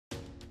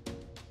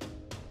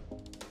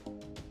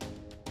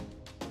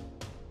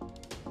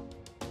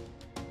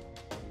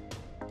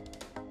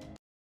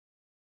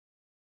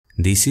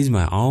This is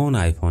my own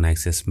iPhone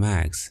XS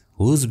Max,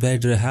 whose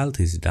battery health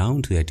is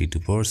down to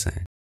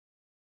 82%.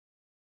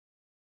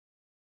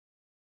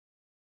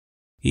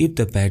 If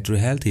the battery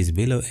health is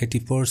below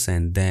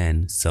 80%,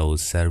 then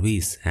shows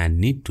service and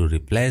need to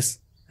replace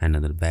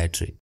another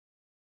battery.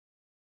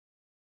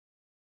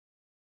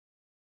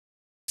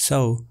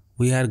 So,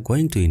 we are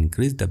going to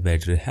increase the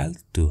battery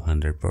health to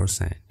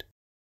 100%.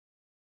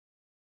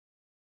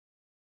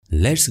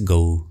 Let's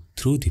go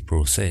through the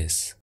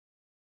process.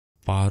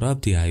 Power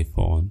up the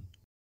iPhone.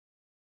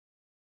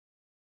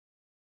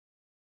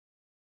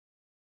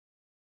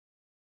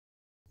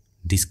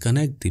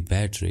 Disconnect the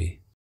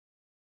battery.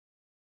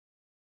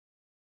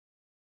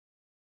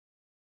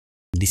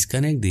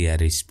 Disconnect the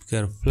array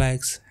speaker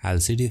flags,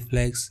 LCD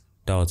flags,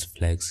 touch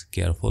flags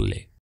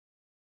carefully.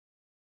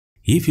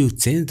 If you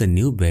change the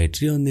new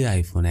battery on the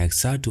iPhone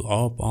XR to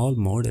off all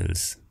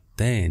models,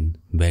 then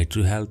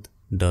battery health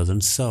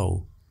doesn't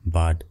show,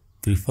 but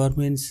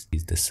performance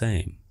is the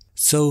same.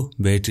 So,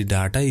 battery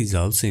data is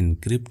also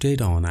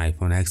encrypted on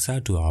iPhone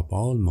XR to off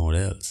all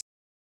models.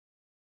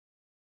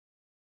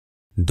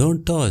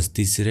 Don't touch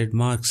this red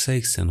mark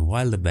section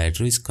while the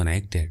battery is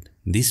connected.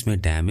 This may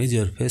damage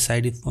your Face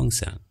ID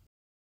function.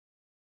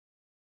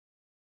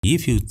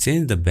 If you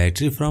change the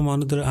battery from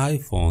another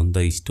iPhone,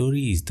 the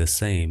story is the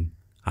same.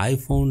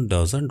 iPhone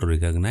doesn't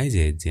recognize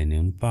as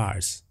genuine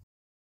parts.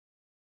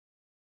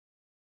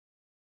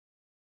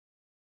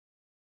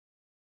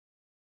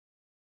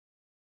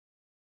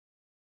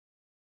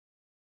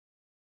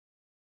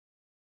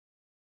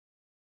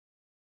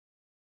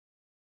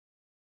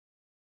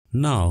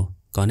 Now,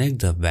 connect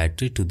the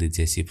battery to the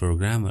JC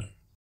programmer.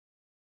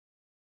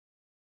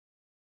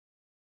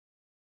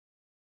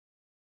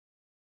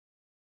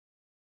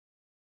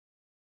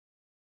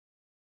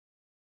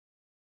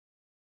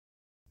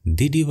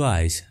 The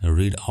device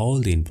reads all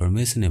the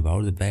information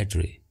about the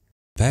battery,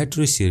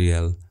 battery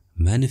serial,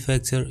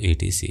 manufacturer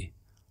etc.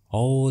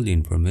 All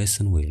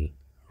information will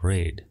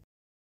read.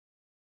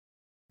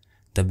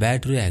 The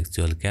battery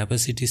actual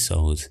capacity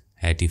shows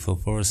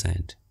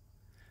 84%.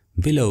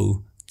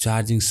 Below,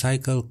 charging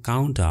cycle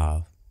count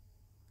of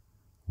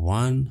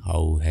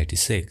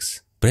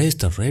 1086. Press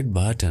the red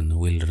button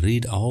will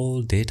read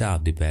all data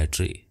of the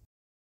battery.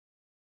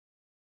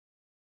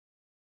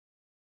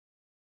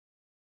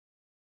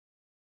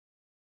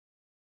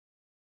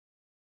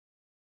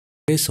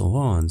 Press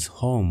once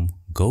home,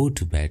 go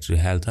to battery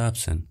health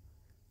option.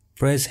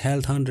 Press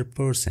health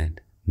 100%.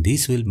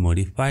 This will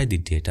modify the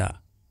data.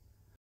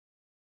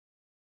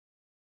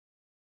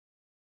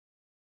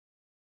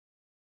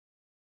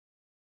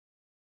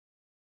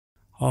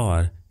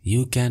 Or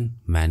you can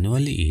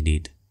manually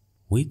edit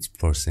which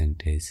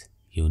percentage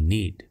you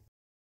need.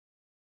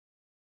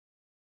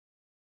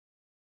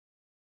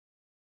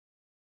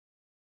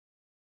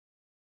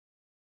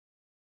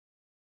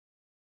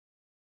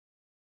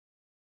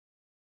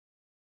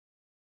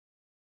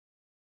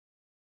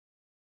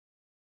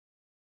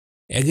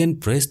 Again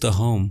press the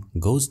home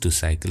goes to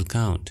cycle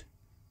count.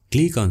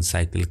 Click on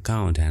cycle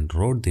count and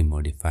wrote the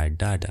modified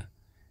data.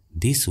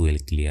 This will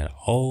clear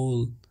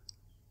all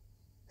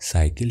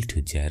cycle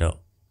to 0.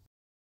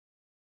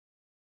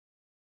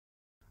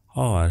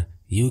 Or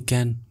you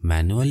can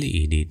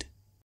manually edit.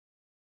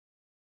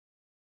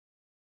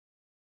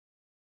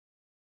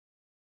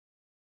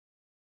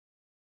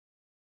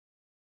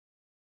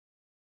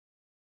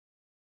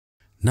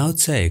 Now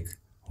check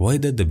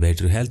whether the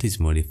battery health is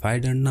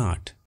modified or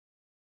not.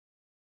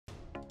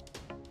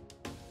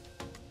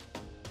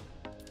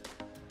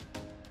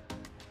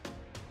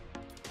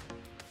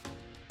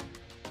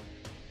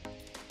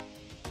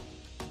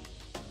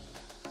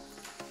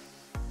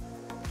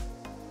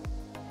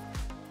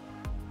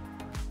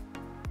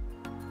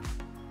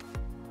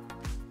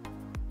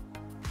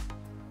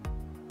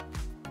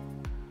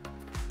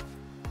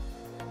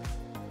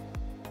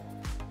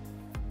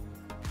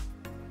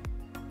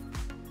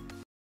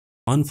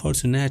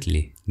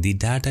 Unfortunately, the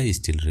data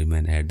still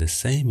remains at the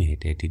same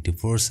at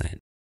 82%.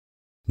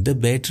 The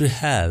battery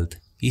health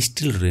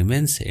still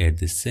remains at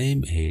the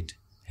same at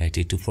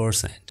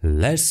 82%.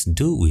 Let's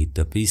do with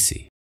the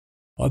PC.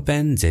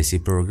 Open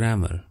JC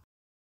Programmer.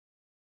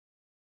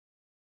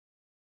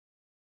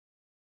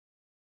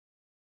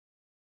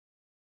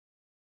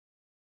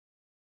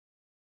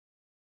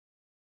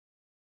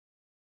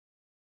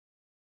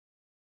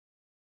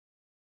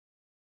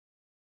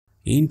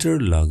 Enter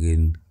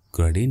login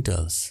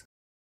credentials.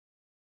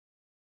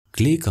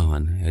 Click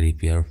on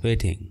Repair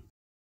Fitting.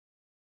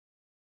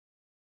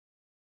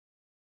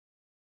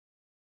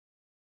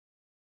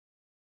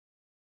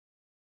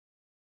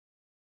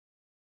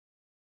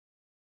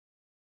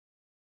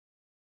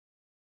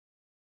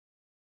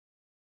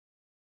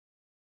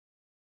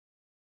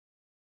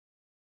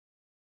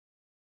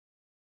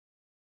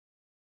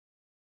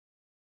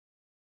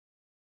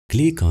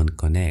 Click on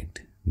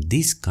Connect.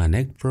 This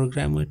connect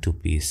programmer to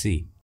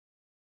PC.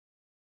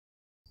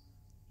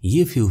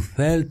 If you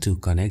fail to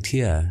connect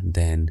here,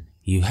 then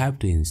you have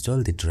to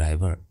install the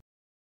driver.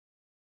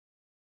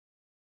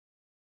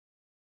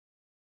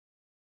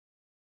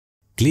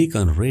 Click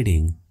on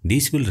Reading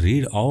This will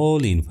read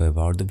all info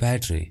about the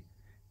battery.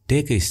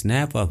 Take a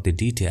snap of the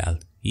detail.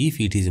 If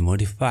it is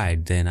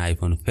modified, then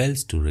iPhone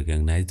fails to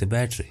recognize the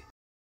battery.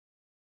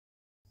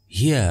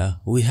 Here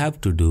we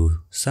have to do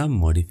some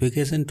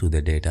modification to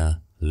the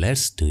data.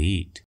 Let's do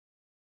it.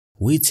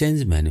 We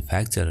change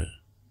manufacturer,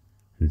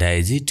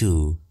 Daisy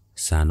to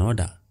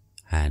Sanoda,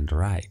 and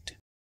write.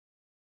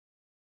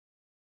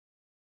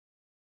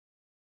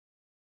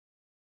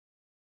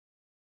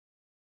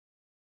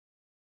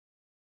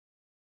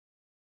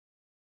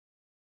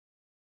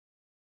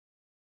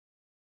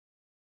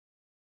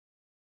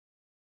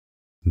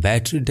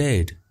 Battery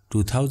date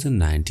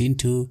 2019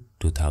 to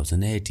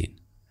 2018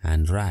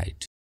 and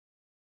write.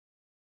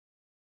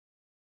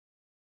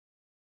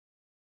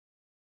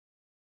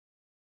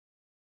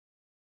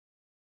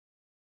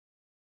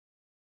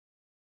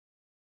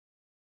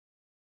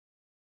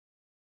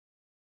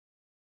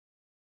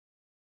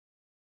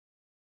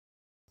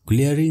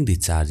 Clearing the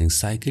charging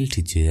cycle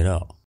to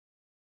 0.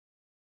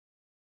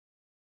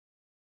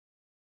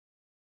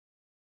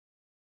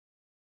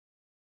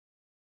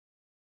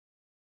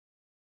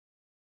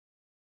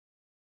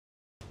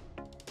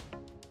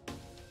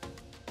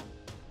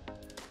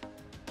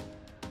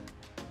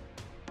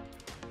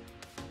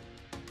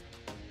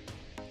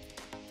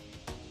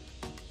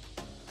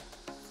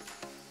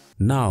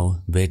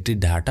 Now battery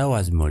data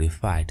was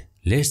modified.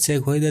 Let's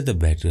check whether the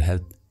battery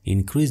health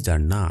increased or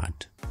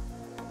not.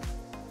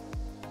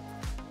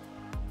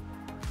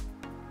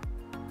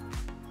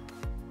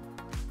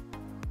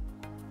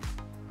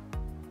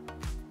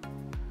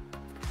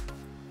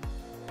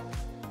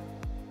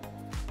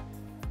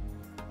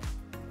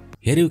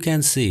 Here you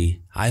can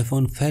see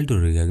iPhone failed to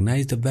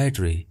recognize the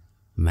battery.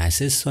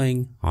 Message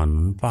showing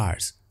unknown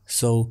parts.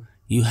 So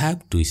you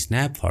have to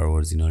snap for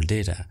original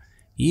data.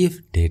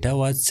 If data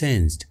was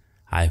changed,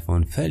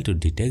 iPhone failed to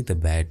detect the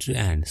battery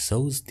and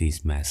shows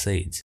this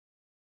message.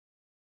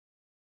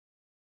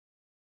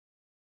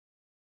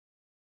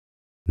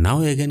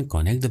 Now again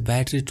connect the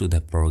battery to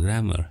the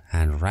programmer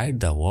and write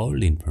the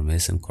old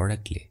information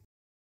correctly.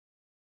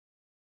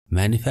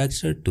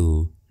 Manufacturer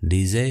to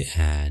DJ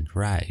and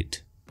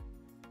write.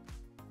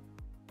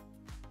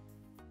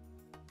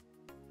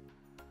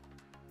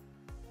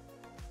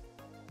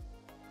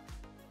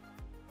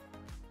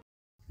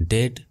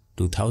 Date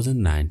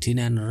 2019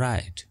 and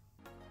write.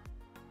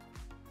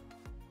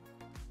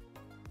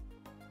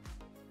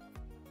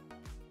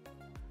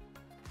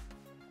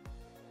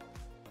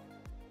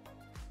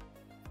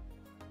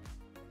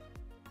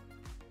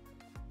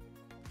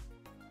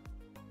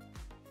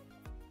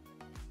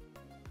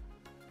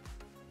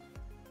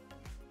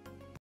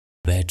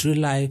 Battery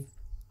life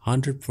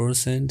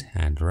 100%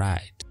 and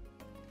write.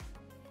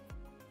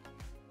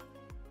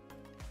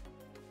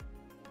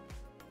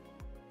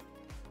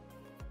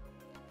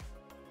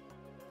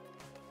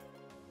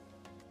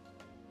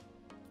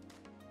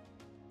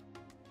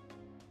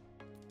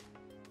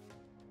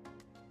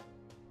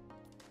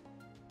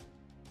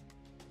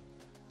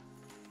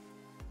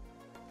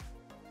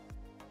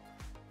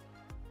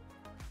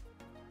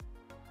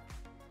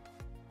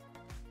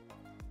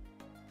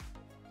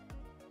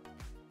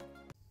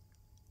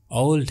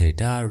 All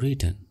data are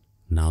written.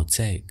 Now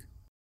check.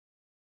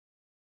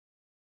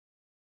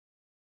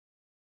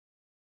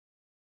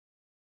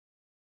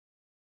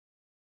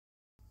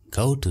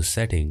 Go to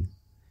Setting,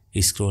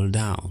 scroll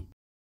down.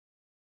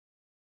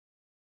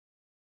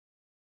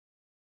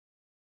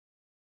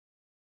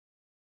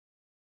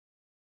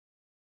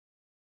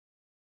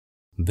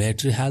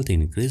 Battery health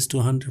increased to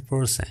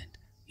 100%.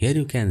 Here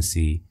you can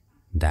see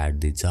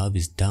that the job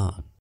is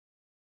done.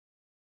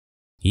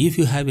 If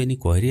you have any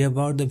query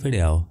about the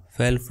video,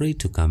 feel free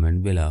to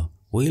comment below.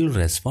 We will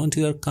respond to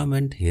your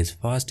comment as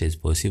fast as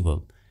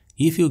possible.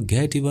 If you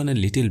get even a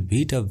little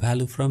bit of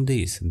value from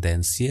this,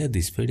 then share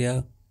this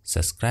video,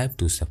 subscribe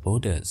to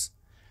support us.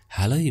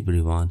 Hello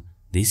everyone,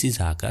 this is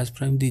Akash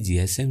from the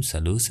GSM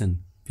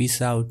Solution. Peace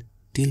out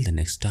till the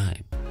next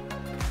time.